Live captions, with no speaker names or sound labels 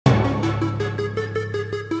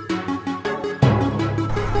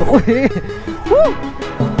ओए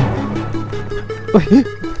ओए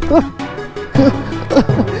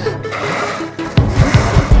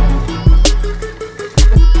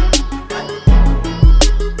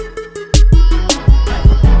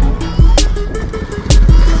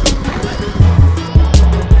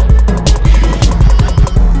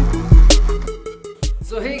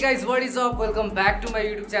Guys, what is up? Welcome back to my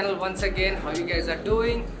YouTube channel once again. How you guys are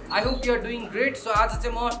doing? I hope you are doing great. So आज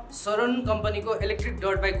चाहिँ म SUR-RON company को electric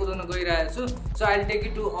dirt bike कुदाउन गइरहेको छु. So I'll take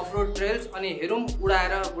you to off-road trails अनि हेरौँ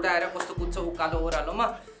उडाएर कस्तो कुद्छ उकालो ओह्रालोमा.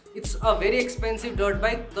 It's a very expensive dirt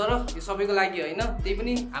bike तर यो सबैको लागि हैन. त्यही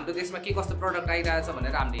पनि हाम्रो देशमा के कस्तो प्रोडक्ट आइरहेछ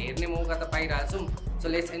भनेर हामीले हेर्ने मौका त पाइरहेछौँ. So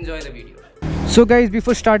let's enjoy the video. So guys,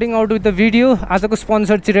 before starting out with the video, आजको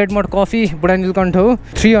स्पोन्सर चाहिँ रेड मड कफी बुढा नीलकण्ठ हो.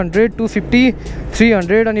 300, 250,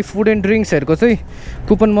 300 अनि फुड एन्ड ड्रिङ्क्सहरूको चाहिँ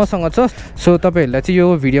कुपन मसँग छ. सो तपाईहरुलाई चाहिँ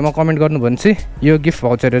यो भिडियोमा कमेन्ट गर्नु भने चाहिँ यो गिफ्ट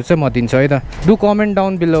भाउचरहरू चाहिँ म दिन्छु है त. Do comment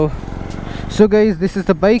down below. So guys, this is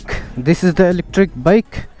the bike. This is the electric bike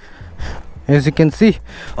as you can C.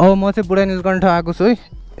 अब म चाहिँ बुढा नीलकण्ठ आएको छु है.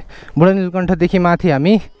 बुढा नीलकण्ठदेखि माथि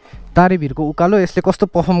हामी तारेभिरको उकालो यसले कस्तो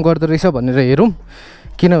पर्फर्म गर्दो रहेछ भनेर हेरौँ.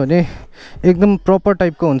 किनभने एकदम प्रपर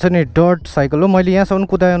टाइपको हुन्छ नि डर्ट साइकल हो. मैले यहाँसम्म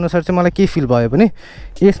कुदाए अनुसार चाहिँ मलाई के फिल भयो भने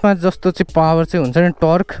यसमा जस्तो चाहिँ पावर चाहिँ हुन्छ नि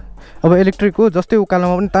टर्क अब इलेक्ट्रिक हो जस्तै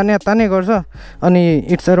उकालोमा पनि ताने गर्छ. अनि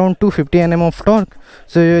it's around 250 Nm of torque.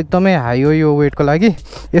 So यो एकदमै हाई हो यो वेटको लागि.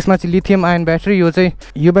 यसमा चाहिँ लिथियम आयन ब्याट्री. यो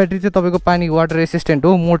ब्याट्री चाहिँ तपाईँको पानी वाटर रेसिस्टेन्ट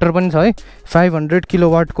हो. मोटर पनि छ है. 500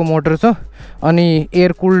 किलोवाटको मोटर छ अनि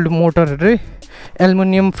air cooled motor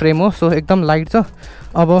aluminium frame हो. सो एकदम लाइट छ.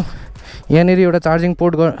 अब यहाँनिर एउटा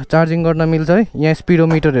चार्जिङ गर्न मिल्छ है. यहाँ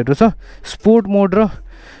स्पिडोमिटरहरू छ. स्पोर्ट मोड र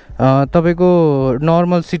तपाईँको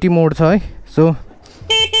नर्मल सिटी मोड छ है. सो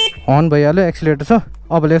अन भइहाल्यो. एक्सिलेटर छ.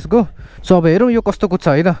 अब लेट्स गो. सो अब हेरौँ यो कस्तो कुद्छ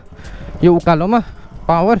है त यो उकालोमा.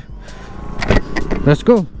 Power let's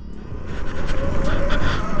go.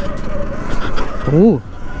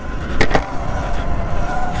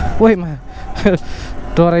 ओइमा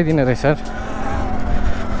डराइदिने रहेछ सर.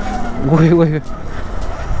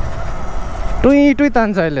 ओइ टुई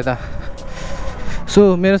तान्छ अहिले त.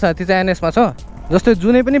 सो मेरो साथी चाहिँ एनएसमा छ. जस्तै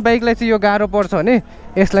जुनै पनि बाइकलाई चाहिँ यो गाह्रो पर्छ भने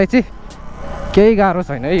यसलाई चाहिँ केही गाह्रो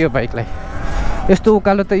छैन है यो बाइकलाई. यस्तो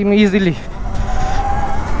उकालो त इजिली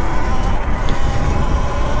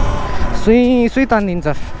सुई तानिदिन्छ.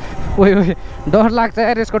 ओइ डर लाग्छ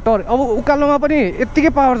यार यसको टर. अब उकालोमा पनि यत्तिकै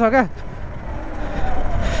पावर छ क्या.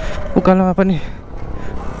 उकालोमा पनि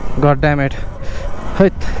गड ड्याम इट.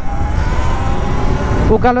 हैट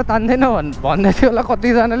उकालो तान्दैन भन्दै थियो होला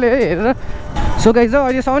कतिजनाले है हेरेर. सो गाइज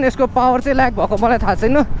अहिलेसम्म यसको पावर चाहिँ ल्याक भएको मलाई थाहा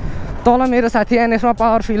छैन. तल मेरो साथी एनएसमा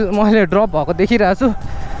पावर फिल मैले ड्रप भएको देखिरहेको छु.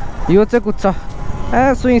 यो चाहिँ कुद्छ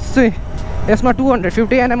सुई. यसमा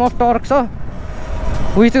 250 Nm अफ टर्क छ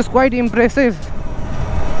विच इज क्वाइट इम्प्रेसिभ.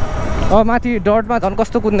 अब माथि डटमा झन्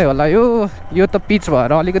कस्तो कुद्ने होला यो त पिच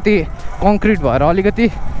भएर अलिकति कङ्क्रिट भएर अलिकति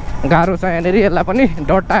गाह्रो छ. यहाँनिर यसलाई पनि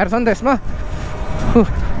डट टायर छ नि त यसमा.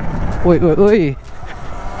 ओइ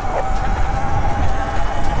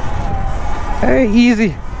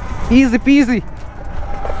इजी पिजी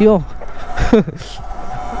यो.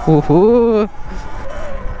 ओहो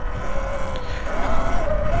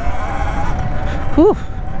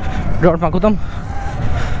डटमा कुदम.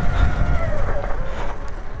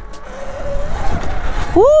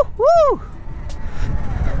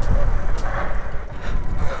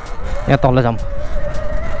 यहाँ तल जाऊँ.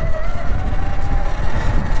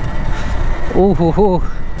 ओहो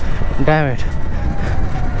ड्याम इट.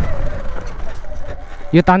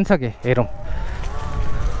 यो तान्छ के हेरौँ.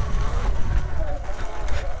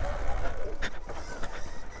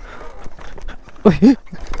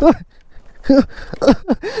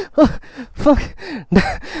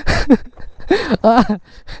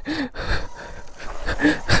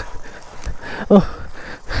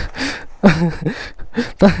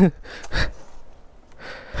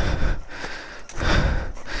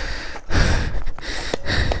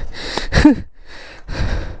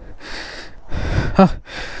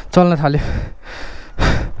 चल्न थाल्यो.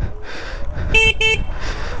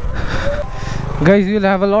 Guys, you'll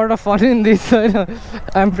have a lot of fun in this.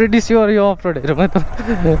 I'm pretty sure you off-road.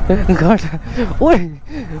 God. Oi.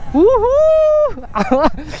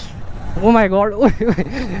 Oh my god.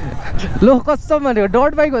 Lo कस्तो भन्यो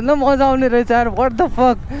डट बाइक भन्दा मजा आउने रहेछ यार. What the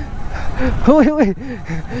fuck. ओइ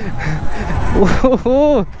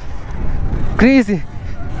ओहो क्रेजी.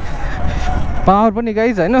 पावर पनि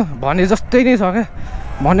गाइज हैन भने जस्तै नै छ क्या.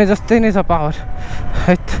 भने जस्तै नै छ पावर.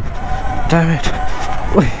 Hat dam it.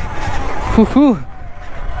 ओइ हुहु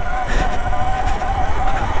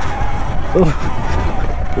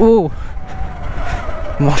ओ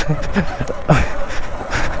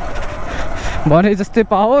भने जस्तै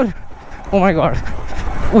पावर ओ माई गड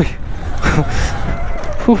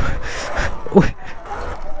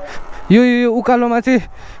यो उकालोमा चाहिँ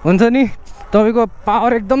हुन्छ नि तपाईँको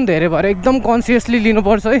पावर एकदम धेरै भएर एकदम कन्सियसली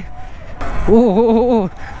लिनुपर्छ है ओ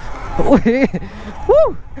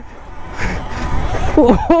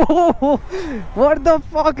व्हाट द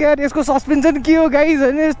फक यार यसको सस्पेन्सन के हो गाइज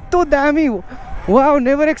होइन यस्तो दामी वाउ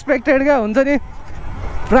नेभर एक्सपेक्टेड क्या हुन्छ नि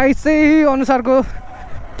प्राइस चाहिँ अनुसारको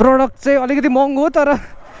प्रोडक्ट चाहिँ अलिकति महँगो तर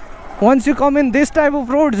once you come in this type of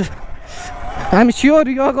roads I'm sure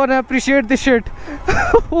you are gonna appreciate this shit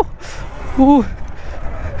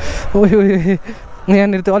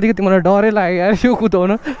यहाँनिर त अलिकति मलाई डरै लाग्यो यार यो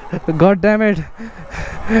कुदाउन गड ड्याम इट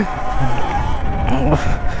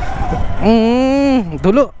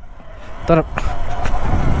धुलो तर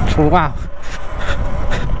wow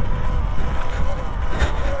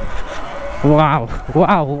wow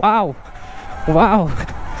wow wow wow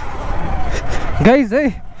guys hey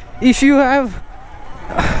if you have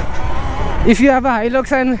a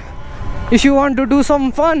Hilux and if you want to do some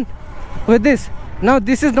fun with this now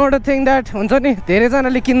this is not a thing that हुन्छ नि धेरै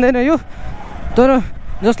जनाले किन्दैन यो तर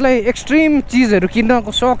जसलाई extreme चिजहरु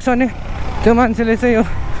किन्नको शौक छ नि त्यो मान्छेले चाहिँ यो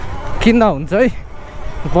किन्दा हुन्छ है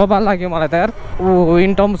बबाल लाग्यो मलाई त यार ओ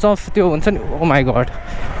इन टर्म्स अफ त्यो हुन्छ नि ओ माई गड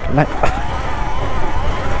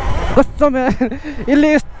कस्तो यसले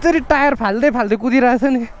यस्तरी टायर फाल्दै फाल्दै कुदिरहेछ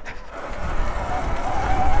नि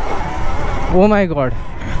oh my god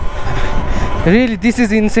really this is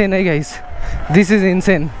insane hey guys this is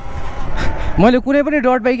insane मैले कुनै पनि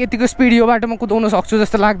डट बाइक यतिको स्पिड यो बाटोमा कुदाउन सक्छु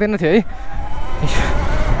जस्तो लाग्दैन थियो है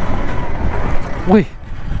ओइ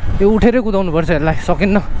यो उठेरै कुदाउनु पर्छ यसलाई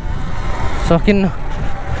सकिन्न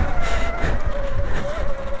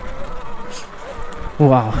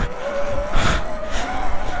वाउ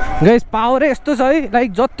गाइस पावरै यस्तो छ है लाइक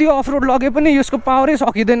जति अफ रोड लगे पनि यसको पावरै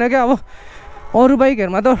सकिँदैन क्या अब अरू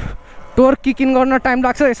बाइकहरुमा त टोर्क किक इन गर्न टाइम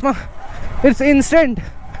लाग्छ यसमा it's instant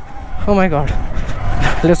oh my God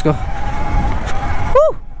let's go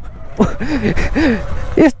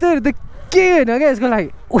यस्तोहरू त के होइन क्या यसको लागि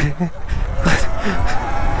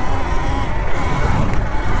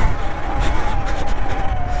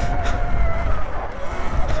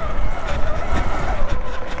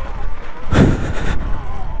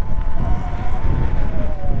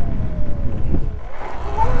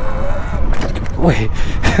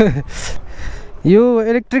यो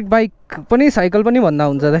इलेक्ट्रिक बाइक पनि साइकल पनि भन्दा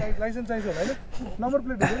हुन्छ त लाइसेन्स चाहिन्छ होला हैन नम्बर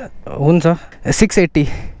प्लेट हुन्छ 680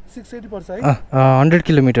 पर्छ है 100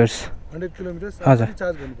 किलोमिटर्स 100 किलोमिटर्स हजुर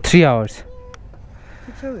चार्ज गर्नु 3 आवर्स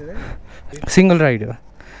सिंगल राइड हो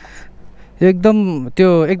एकदम त्यो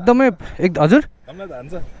एकदमै हजुर हामीलाई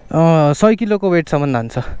धान्छ 100 किलोको वेटसम्म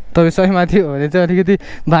धान्छ तपाईँ 100 माथि हो भने चाहिँ अलिकति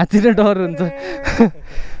भाँचिने डर हुन्छ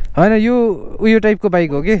हैन यो उयो टाइपको बाइक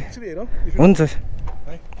हो कि हुन्छ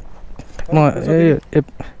म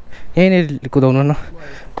यहीँनिर कुदाउनु न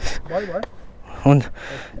हुन्छ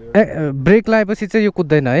ब्रेक लगाएपछि चाहिँ यो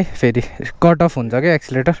कुद्दैन है फेरि कट अफ हुन्छ क्या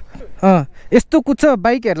एक्सिलेटर यस्तो कुद्छ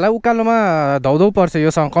बाइकहरूलाई उकालोमा धौधौ पर्छ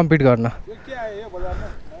योसँग कम्पिट गर्न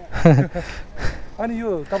अनि यो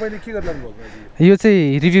तपाईले के गर्नु भएको यो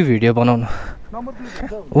चाहिँ रिभ्यू भिडियो बनाउनु नम्बर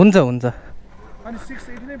प्लेट हुन्छ अनि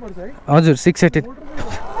 680 नै पर्छ है हजुर 680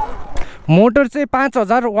 मोटर चाहिँ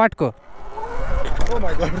 5000 वाटको Oh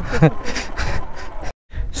my god.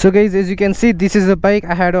 So guys, as you can see, this is a bike.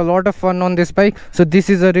 I had a lot of fun on this bike. So this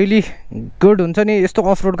is a really good हुन्छ नि यस्तो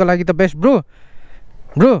अफ रोड को लागि त best bro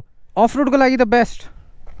off road को लागि त best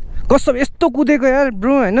कस्तो यस्तो कुदेको यार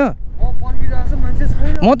ब्रो हैन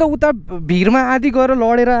म त उता भिरमा आदि गएर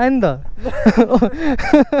लडेर आए नि त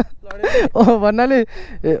भन्नाले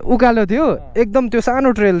उकालो थियो एकदम त्यो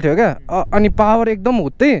सानो ट्रेल थियो क्या अनि पावर एकदम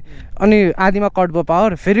हुत्तै अनि आदिमा कट भयो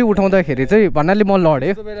पावर फेरि उठाउँदाखेरि चाहिँ भन्नाले म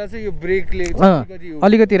लडेँ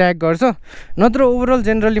अलिकति ऱ्याक गर्छ नत्र ओभरअल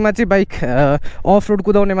जेनरलीमा चाहिँ बाइक अफ रोड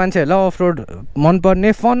कुदाउने मान्छेहरूलाई अफ रोड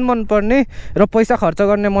मनपर्ने फन मनपर्ने र पैसा खर्च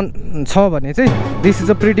गर्ने मन छ भने चाहिँ this is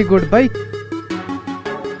a pretty good bike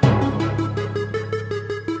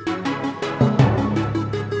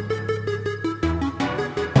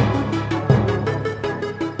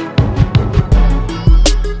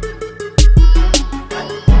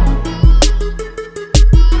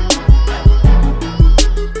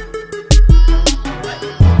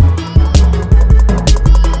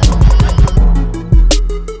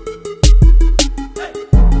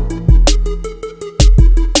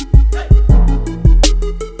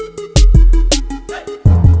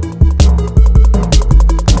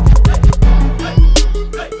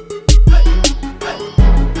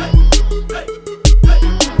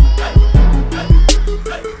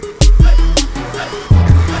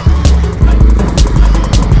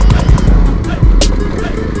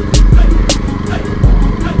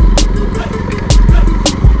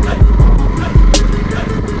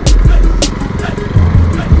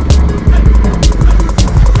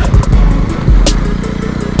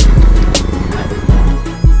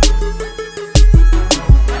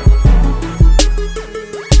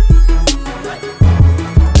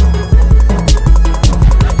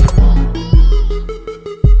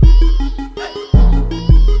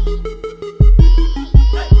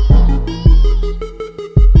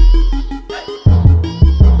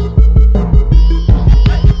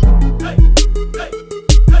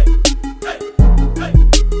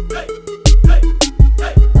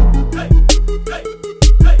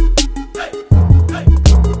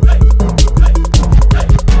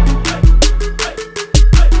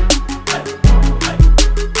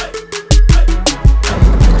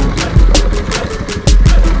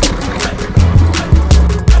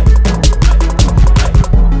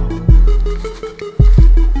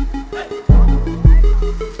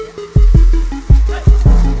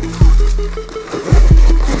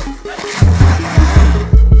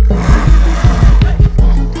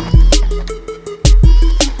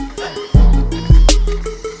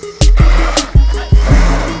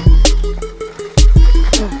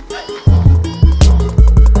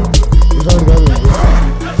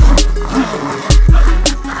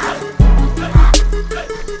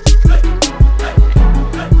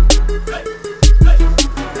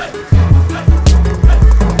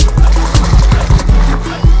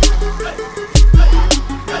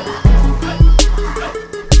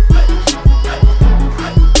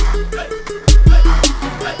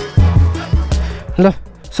ल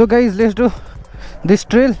so guys let's do this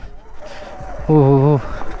trail ओ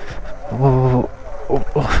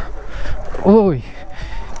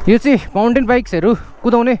यो चाहिँ माउन्टेन बाइक्सहरू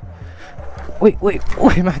कुदाउने ओइ ओइ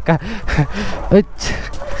ओइ माका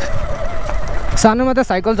सानोमा त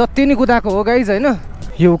साइकल जति नै कुदाएको हो गाइज होइन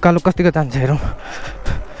यो उकालो कतिको जान्छ हेरौँ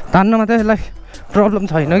तान्नमा त यसलाई प्रब्लम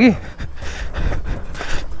छैन कि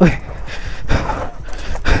ओइ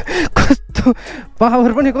कस्तो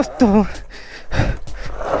पावर पनि कस्तो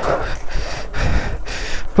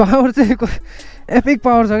पावर चाहिँ एपिक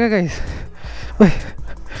पावर छ क्या गाइस ओइ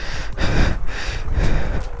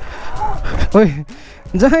ओइ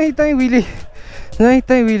जहीँ तहीँ विली जहीँ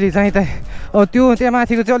तहीँ त्यो त्यहाँ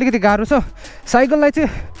माथिको चाहिँ अलिकति गाह्रो छ साइकललाई चाहिँ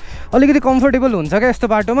अलिकति कम्फर्टेबल हुन्छ क्या यस्तो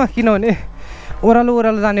बाटोमा किनभने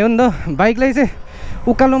ओह्रालो जाने हो नि त बाइकलाई चाहिँ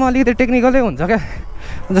उकालोमा अलिकति टेक्निकलै हुन्छ क्या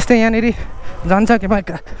जस्तै यहाँनिर जान्छ के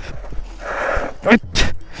बाइक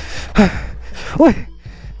ओइ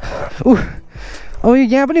अब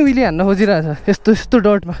यहाँ पनि विली हान्न खोजिरहेछ यस्तो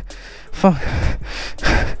डटमा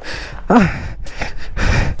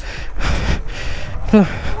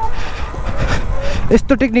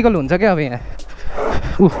यस्तो टेक्निकल हुन्छ क्या अब यहाँ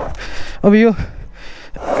अब यो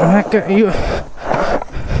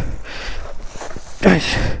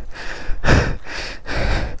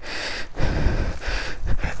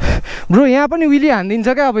ब्रो यहाँ पनि विली हानिदिन्छ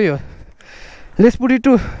क्या अब yo let's put it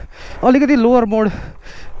to अलिकति लोवर मोड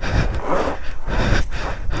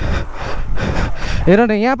हेर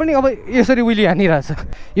न यहाँ पनि अब यसरी विली हानिरहेछ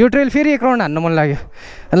यो ट्रेल फेरि एक राउन्ड हान्न मन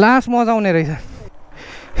लाग्यो लास्ट मजा आउने रहेछ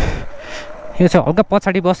यो चाहिँ हल्का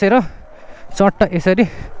पछाडि बसेर चट्ट यसरी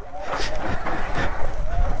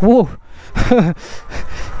ओ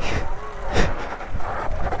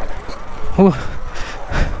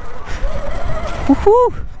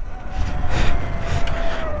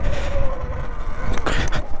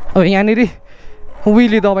अब यहाँनिर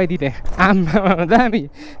विली दबाइदिने आम्मा दामी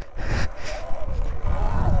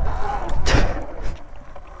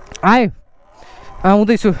आयो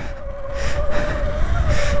आउँदैछु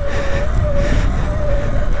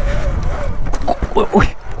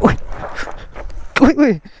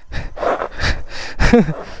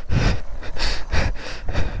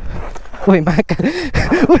ओइ माका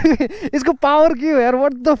यसको पावर के हो यार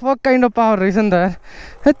what the fuck kind of power रहेछ नि त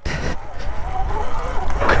यार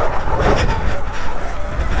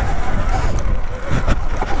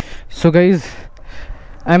so guys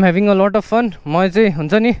I am having a lot of fun म चाहिँ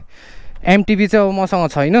हुन्छ नि एमटिभी चाहिँ अब मसँग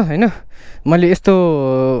छैन होइन मैले यस्तो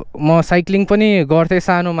म साइक्लिङ पनि गर्थेँ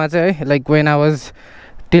सानोमा चाहिँ है like when I was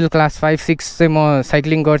till class 5-6 चाहिँ म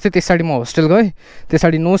साइक्लिङ गर्थेँ त्यसरी म होस्टेल गएँ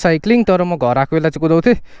त्यसरी नो साइक्लिङ तर म घर आएको बेला चाहिँ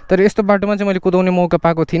कुदाउँथेँ तर यस्तो बाटोमा चाहिँ मैले कुदाउने मौका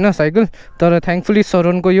पाएको थिइनँ साइकल तर थ्याङ्कफुली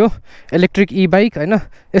SUR-ROनको यो इलेक्ट्रिक ई बाइक होइन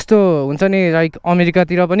यस्तो हुन्छ नि लाइक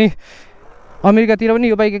अमेरिकातिर पनि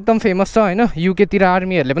यो बाइक एकदम फेमस छ होइन युकेतिर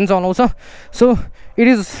आर्मीहरूले पनि चलाउँछ so it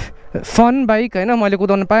is fun bike होइन मैले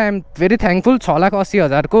कुदाउन पाएँ आइएम भेरी थ्याङ्कफुल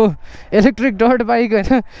 6,80,000 को इलेक्ट्रिक डर्ट बाइक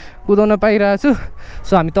होइन कुदाउन पाइरहेको छु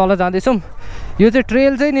सो हामी तल जाँदैछौँ यो चाहिँ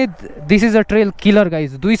ट्रेल चाहिँ नि this is a trail killer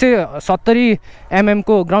guys 270 mm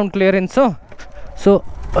को ग्राउन्ड क्लियरेन्स छ सो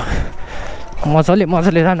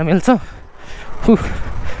मजाले जान मिल्छ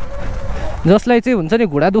जसलाई चाहिँ हुन्छ नि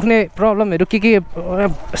घुँडा दुख्ने प्रब्लमहरू के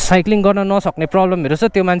साइक्लिङ गर्न नसक्ने प्रब्लमहरू छ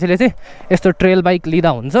त्यो मान्छेले चाहिँ यस्तो ट्रेल बाइक लिँदा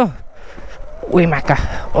हुन्छ ओइ माका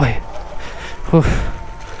ओइ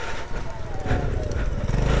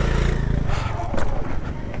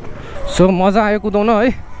सो मजा आयो कुदाउन है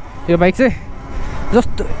यो बाइक चाहिँ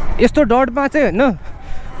जस्तो यस्तो डटमा चाहिँ होइन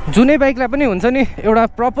जुनै बाइकलाई पनि हुन्छ नि एउटा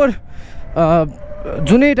प्रपर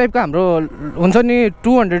जुनै टाइपको हाम्रो हुन्छ नि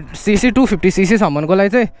 200cc 250cc सम्मकोलाई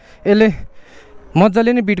चाहिँ यसले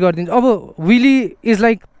मजाले नै बिट गरिदिन्छ अब विली इज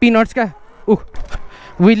लाइक पिनट्स क्या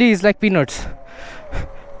विली is like peanuts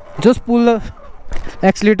just pull the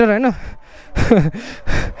accelerator होइन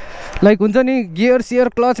लाइक हुन्छ नि गियर सियर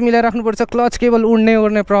क्लच मिलाएर राख्नुपर्छ क्लच केबल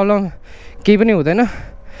उड्ने प्रब्लम केही पनि हुँदैन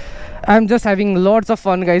I am just having lots of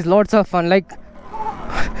fun guys lots of fun like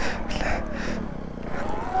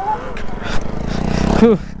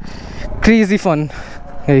crazy fun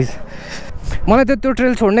guys मलाई त त्यो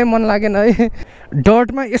ट्रेल छोड्नै मन लागेन है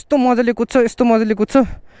डटमा यस्तो मजाले कुद्छ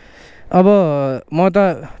अब म त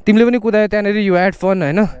तिमीले पनि कुदायो त्यहाँनिर यु ह्याड फन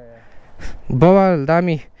होइन बवाल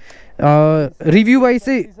दामी रिभ्यू वाइज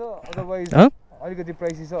चाहिँ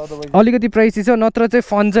अलिकति प्राइसी छ नत्र चाहिँ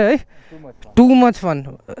फन चाहिँ है टु मच फन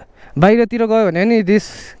बाहिरतिर गयो भने नि this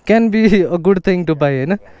can be a good thing to buy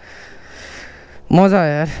होइन मजा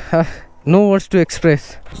आयो यार no words to express.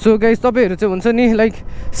 So guys तपाईँहरू चाहिँ हुन्छ नि लाइक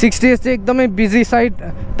 6 डेज चाहिँ एकदमै बिजी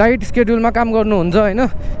टाइट स्केड्युलमा काम गर्नुहुन्छ होइन,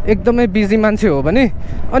 एकदमै बिजी मान्छे हो भने,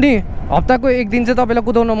 अनि हप्ताको एक दिन चाहिँ तपाईँलाई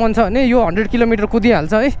कुदाउन मन छ भने यो 100 किलोमिटर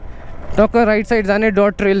कुदिहाल्छ है। टक्क राइट साइड जाने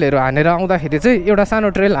डट ट्रेलहरू हानेर आउँदाखेरि चाहिँ एउटा सानो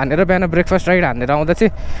ट्रेल हानेर बिहान ब्रेकफास्ट राइड हानेर आउँदा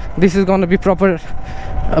चाहिँ this is gonna be proper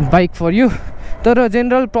bike for you. तर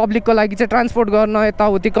जेनरल पब्लिकको लागि चाहिँ ट्रान्सपोर्ट गर्न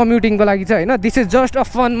यताउति कम्युटिङको लागि चाहिँ होइन, this is just a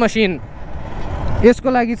fun machine. यसको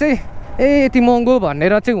लागि चाहिँ यति महँगो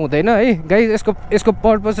भनेर चाहिँ हुँदैन है गाइज। यसको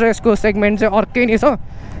पर्पस र यसको सेगमेन्ट चाहिँ अर्कै नै छ।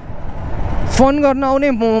 फन गर्न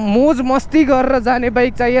आउने मोज मस्ती गरेर जाने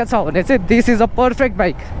बाइक चाहिएको छ भने चाहिँ this is a perfect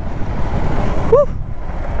bike.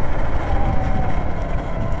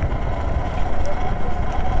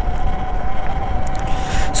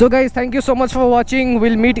 So guys, thank you so much for watching.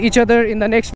 We'll meet each other in the next